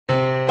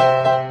Hey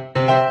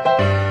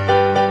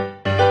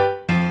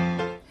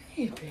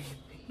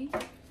baby,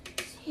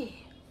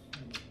 hey.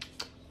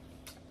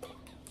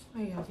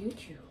 I love you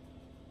too.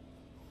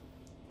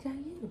 Is that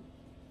you?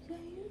 Is that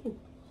you?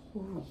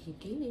 Oh,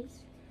 it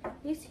is.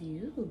 It's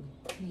you.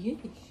 Yes.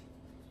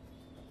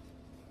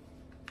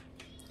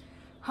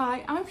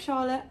 Hi, I'm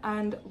Charlotte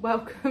and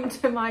welcome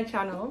to my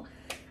channel.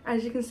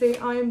 As you can see,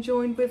 I am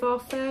joined with our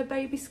fair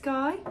baby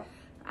Sky,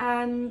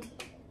 and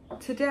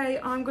today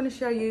I'm going to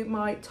show you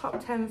my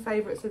top 10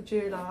 favourites of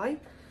July.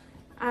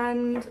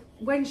 And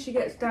when she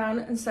gets down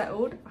and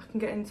settled, I can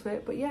get into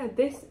it. But yeah,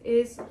 this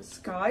is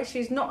Sky.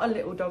 She's not a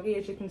little doggy,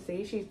 as you can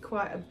see. She's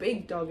quite a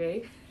big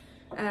doggy.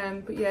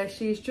 But yeah,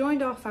 she's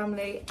joined our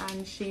family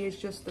and she is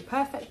just the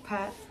perfect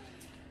pet.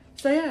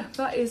 So yeah,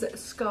 that is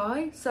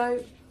Sky.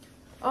 So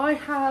I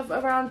have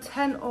around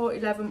 10 or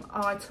 11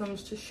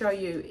 items to show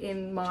you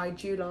in my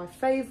July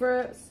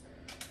favourites.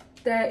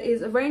 There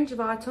is a range of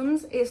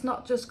items. It's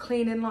not just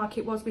cleaning like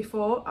it was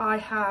before. I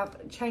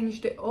have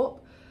changed it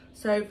up.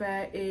 So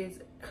there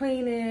is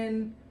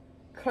cleaning,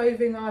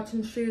 clothing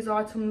items, shoes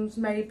items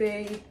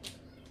maybe.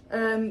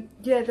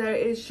 Yeah, there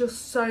is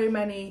just so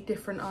many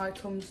different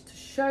items to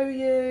show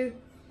you.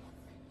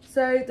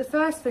 So the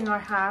first thing I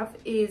have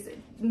is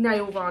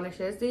nail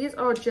varnishes. These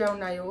are gel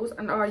nails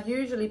and I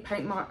usually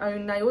paint my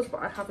own nails,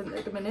 but I haven't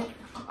at the minute.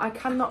 I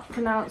cannot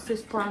pronounce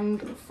this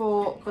brand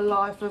for the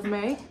life of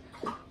me,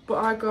 but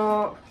I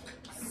got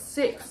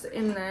 6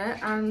 in there,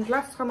 and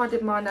last time I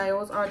did my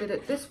nails I did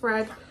it this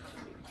red,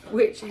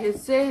 which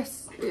is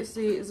this. It's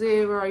the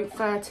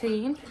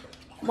 013.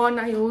 My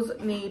nails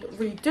need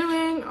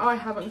redoing. I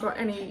haven't got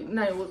any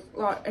nails,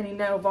 like any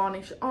nail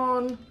varnish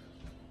on.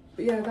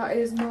 But yeah, that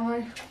is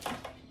my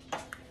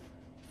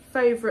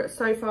favourite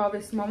so far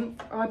this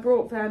month. I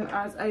brought them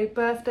as a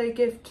birthday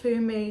gift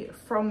to me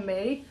from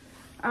me.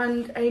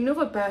 And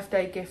another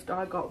birthday gift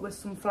I got was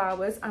some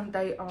flowers, and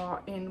they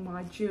are in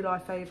my July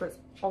favourites,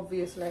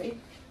 obviously.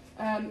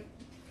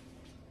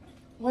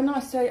 When I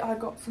say I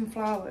got some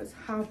flowers,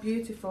 how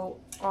beautiful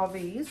are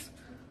these?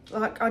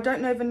 Like, I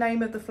don't know the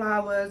name of the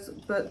flowers,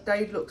 but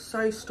they look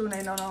so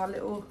stunning on our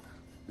little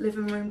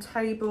living room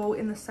table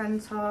in the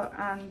centre,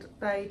 and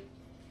they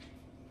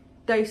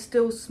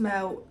still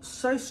smell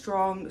so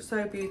strong,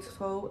 so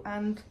beautiful.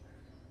 And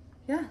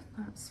yeah,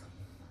 that's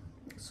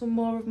some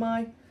more of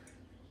my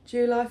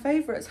July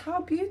favourites.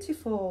 How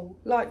beautiful.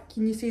 Like,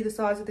 can you see the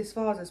size of this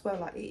vase as well?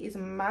 Like, it is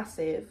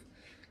massive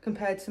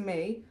compared to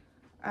me.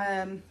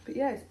 But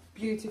yeah, it's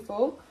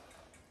beautiful.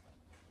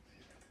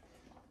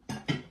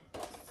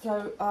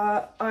 So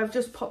I've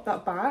just popped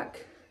that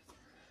back.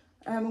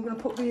 I'm going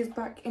to put these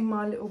back in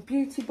my little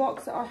beauty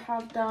box that I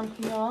have down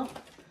here.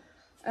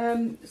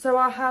 So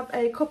I have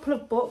a couple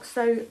of books.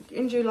 So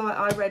in July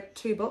I read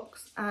 2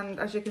 books, and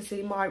as you can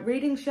see, my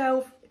reading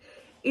shelf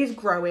is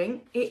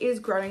growing. It is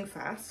growing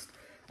fast.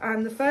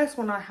 And the first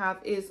one I have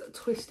is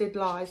Twisted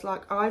Lies.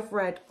 Like, I've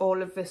read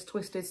all of this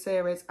Twisted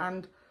series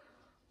and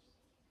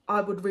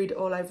I would read it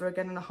all over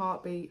again in a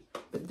heartbeat.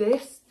 But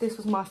this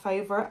was my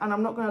favourite, and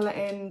I'm not going to let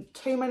in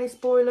too many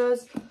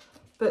spoilers,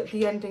 but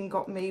the ending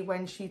got me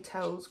when she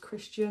tells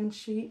Christian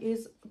she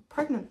is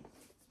pregnant.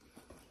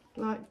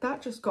 Like,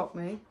 that just got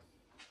me.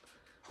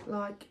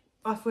 Like,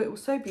 I thought it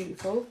was so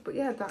beautiful. But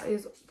yeah, that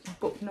is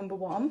book number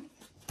 1.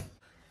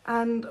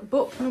 And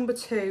book number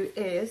 2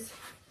 is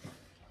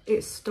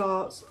It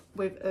Starts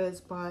With Us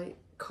by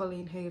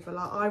Colleen Hoover.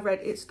 Like, I read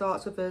It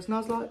Starts With Us and I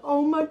was like,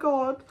 oh my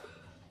god,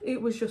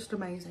 it was just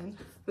amazing.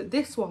 But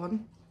this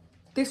one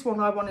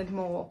I wanted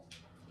more.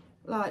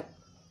 Like,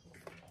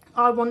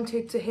 I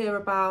wanted to hear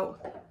about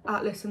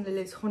Atlas and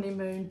Lily's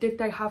honeymoon. Did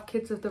they have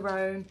kids of their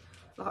own?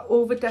 Like,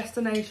 all the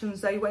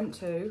destinations they went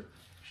to.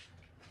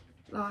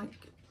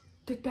 Like,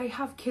 did they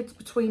have kids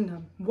between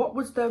them? What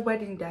was their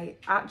wedding date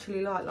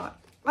actually like? Like,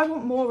 I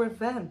want more of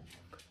them.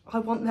 I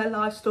want their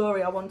life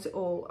story. I want it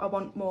all. I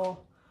want more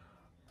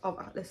of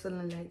Atlas and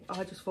Lily.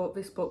 I just thought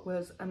this book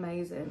was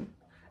amazing.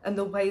 And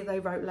the way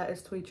they wrote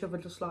letters to each other,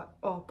 just like,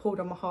 oh,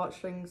 pulled on my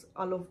heartstrings.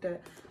 I loved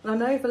it. And I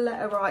know the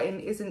letter writing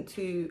isn't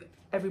to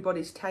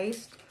everybody's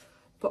taste,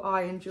 but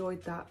I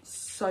enjoyed that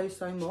so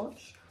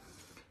much.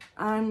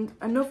 And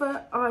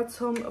another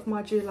item of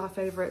my July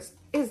favourites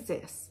is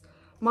this.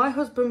 My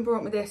husband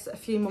brought me this a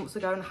few months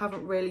ago and I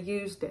haven't really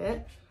used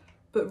it.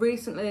 But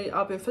recently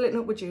I've been filling it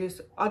up with juice.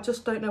 I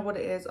just don't know what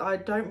it is. I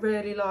don't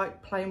really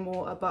like plain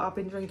water, but I've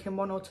been drinking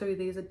 1 or 2 of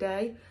these a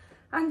day.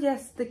 And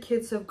yes, the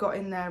kids have got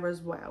in there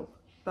as well.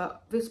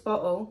 But this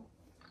bottle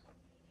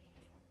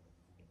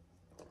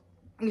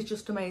is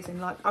just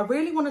amazing. Like, I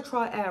really want to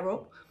try Air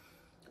Up,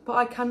 but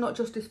I cannot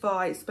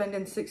justify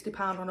spending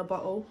 £60 on a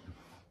bottle.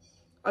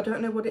 I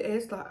don't know what it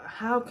is. Like,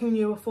 how can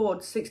you afford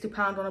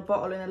 £60 on a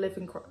bottle in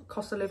a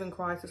cost of living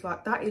crisis?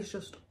 Like, that is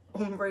just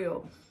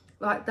unreal.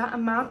 Like, that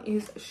amount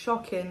is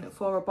shocking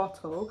for a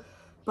bottle,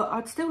 but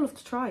I'd still love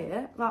to try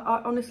it. Like,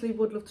 I honestly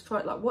would love to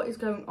try it. Like, what is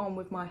going on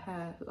with my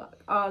hair? Like,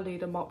 I'll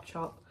need a mop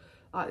chop.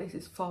 Like, this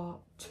is far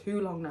too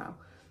long now.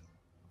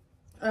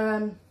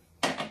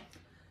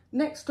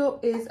 Next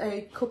up is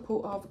a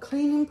couple of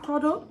cleaning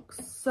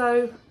products.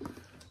 So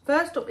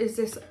first up is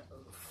this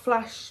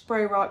Flash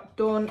Spray Right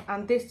Done,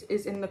 and this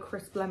is in the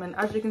Crisp Lemon.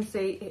 As you can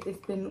see, it has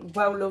been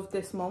well loved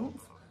this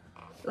month.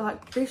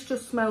 Like, this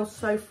just smells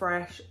so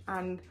fresh,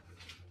 and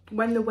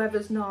when the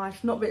weather's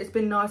nice, not that it's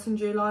been nice in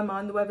July,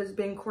 mind, the weather's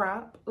been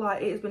crap.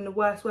 Like, it has been the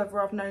worst weather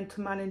I've known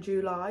to man in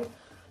July.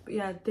 But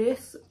yeah,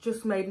 this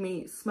just made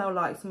me smell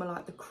like some of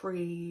like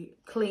the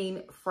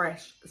clean,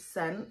 fresh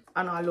scent,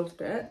 and I loved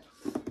it.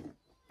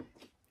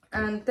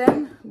 And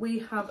then we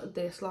have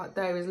this, like,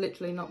 there is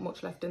literally not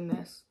much left in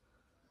this.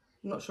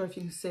 I'm not sure if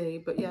you can see,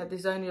 but yeah,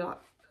 there's only like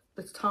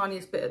the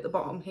tiniest bit at the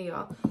bottom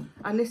here.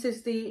 And this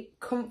is the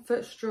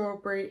Comfort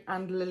Strawberry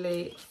and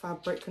Lily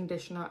Fabric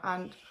Conditioner,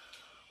 and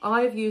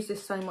I've used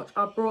this so much.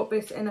 I brought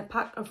this in a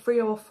pack of 3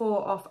 or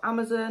 4 off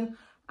Amazon,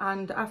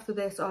 and after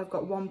this I've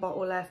got 1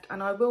 bottle left,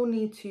 and I will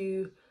need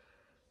to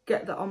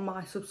get that on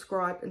my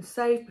subscribe and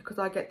save, because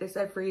I get this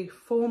every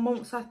 4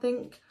 months, I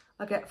think.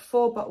 I get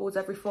 4 bottles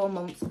every 4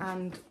 months,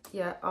 and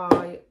yeah,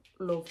 I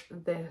love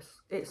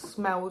this. It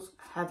smells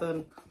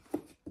heaven.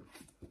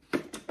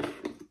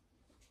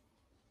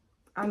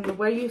 And the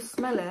way you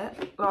smell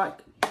it, like,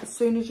 as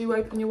soon as you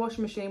open your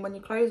washing machine, when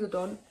your clothes are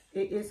done,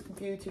 it is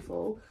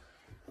beautiful.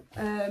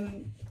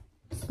 So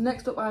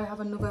next up I have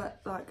another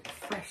like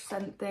fresh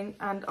scent thing,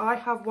 and I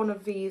have one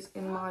of these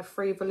in my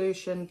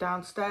Freevolution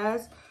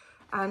downstairs,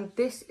 and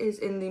this is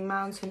in the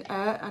Mountain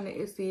Air, and it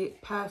is the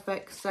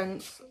Perfect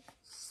Scents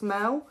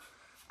smell.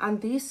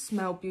 And these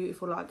smell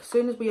beautiful. Like, as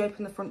soon as we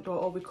open the front door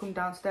or we come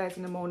downstairs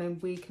in the morning,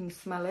 we can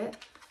smell it.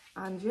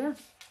 And yeah,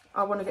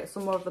 I want to get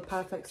some more of the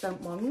Perfect Scent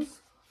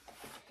ones.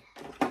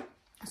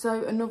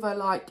 So another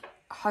like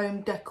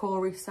home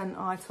decor-y scent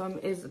item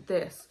is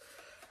this,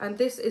 and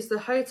this is the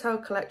Hotel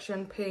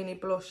Collection Peony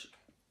Blush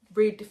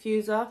Reed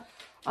Diffuser.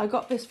 I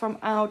got this from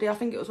Aldi. I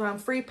think it was around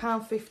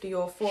 £3.50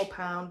 or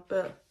 £4,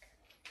 but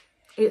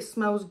it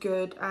smells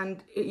good,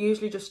 and it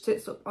usually just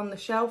sits up on the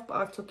shelf, but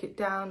I've took it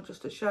down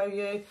just to show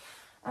you,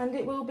 and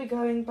it will be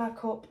going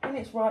back up in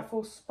its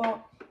rightful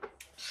spot.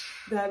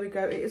 There we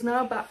go. It is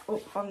now back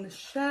up on the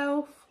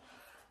shelf,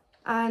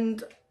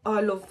 and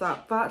I love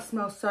that. That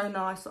smells so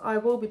nice. I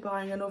will be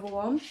buying another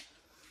one.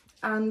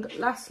 And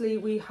lastly,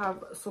 we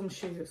have some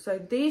shoes. So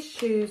these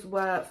shoes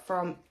were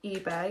from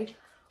eBay.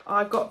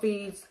 I got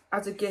these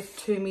as a gift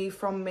to me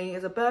from me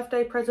as a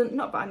birthday present.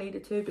 Not that I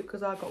needed to,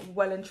 because I got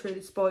well and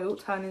truly spoiled,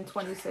 turning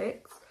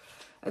 26.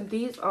 And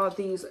these are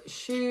these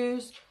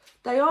shoes.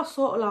 They are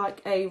sort of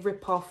like a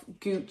rip-off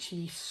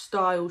Gucci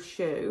style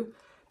shoe.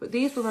 But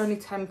these were only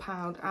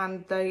 £10,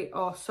 and they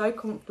are so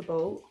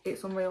comfortable.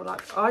 It's unreal.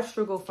 Like, I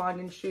struggle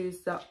finding shoes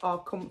that are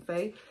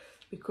comfy,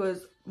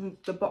 because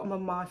the bottom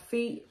of my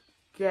feet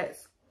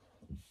gets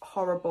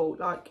horrible.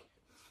 Like,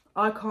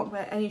 I can't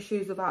wear any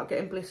shoes without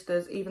getting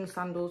blisters, even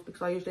sandals,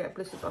 because I usually get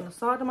blisters on the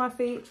side of my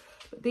feet.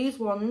 But these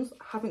ones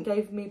haven't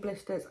given me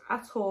blisters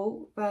at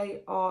all.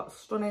 They are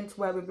stunning to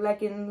wear with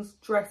leggings,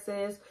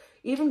 dresses,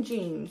 even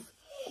jeans.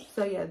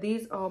 So yeah,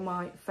 these are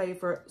my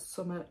favourite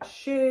summer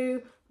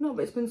shoe. Not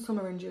that it's been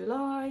summer in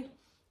July,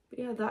 but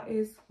yeah, that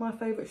is my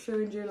favourite shoe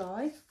in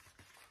July.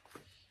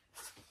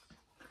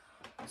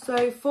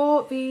 So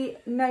for the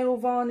nail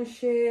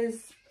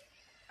varnishes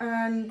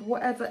and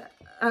whatever,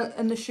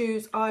 and the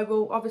shoes, I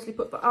will obviously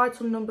put the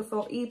item number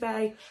for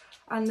eBay,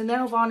 and the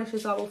nail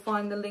varnishes I will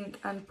find the link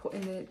and put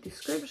in the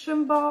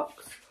description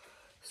box.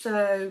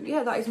 So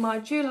yeah, that is my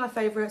July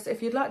favourites.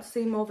 If you'd like to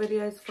see more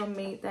videos from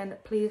me, then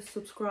please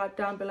subscribe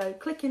down below,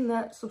 clicking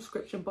the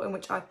subscription button,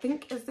 which I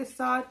think is this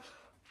side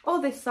or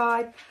this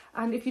side.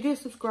 And if you do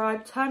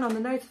subscribe, turn on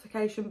the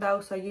notification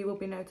bell so you will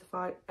be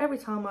notified every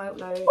time I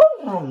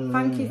upload.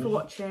 Thank you for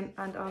watching,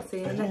 and I'll see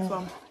you in the next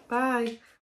one. Bye.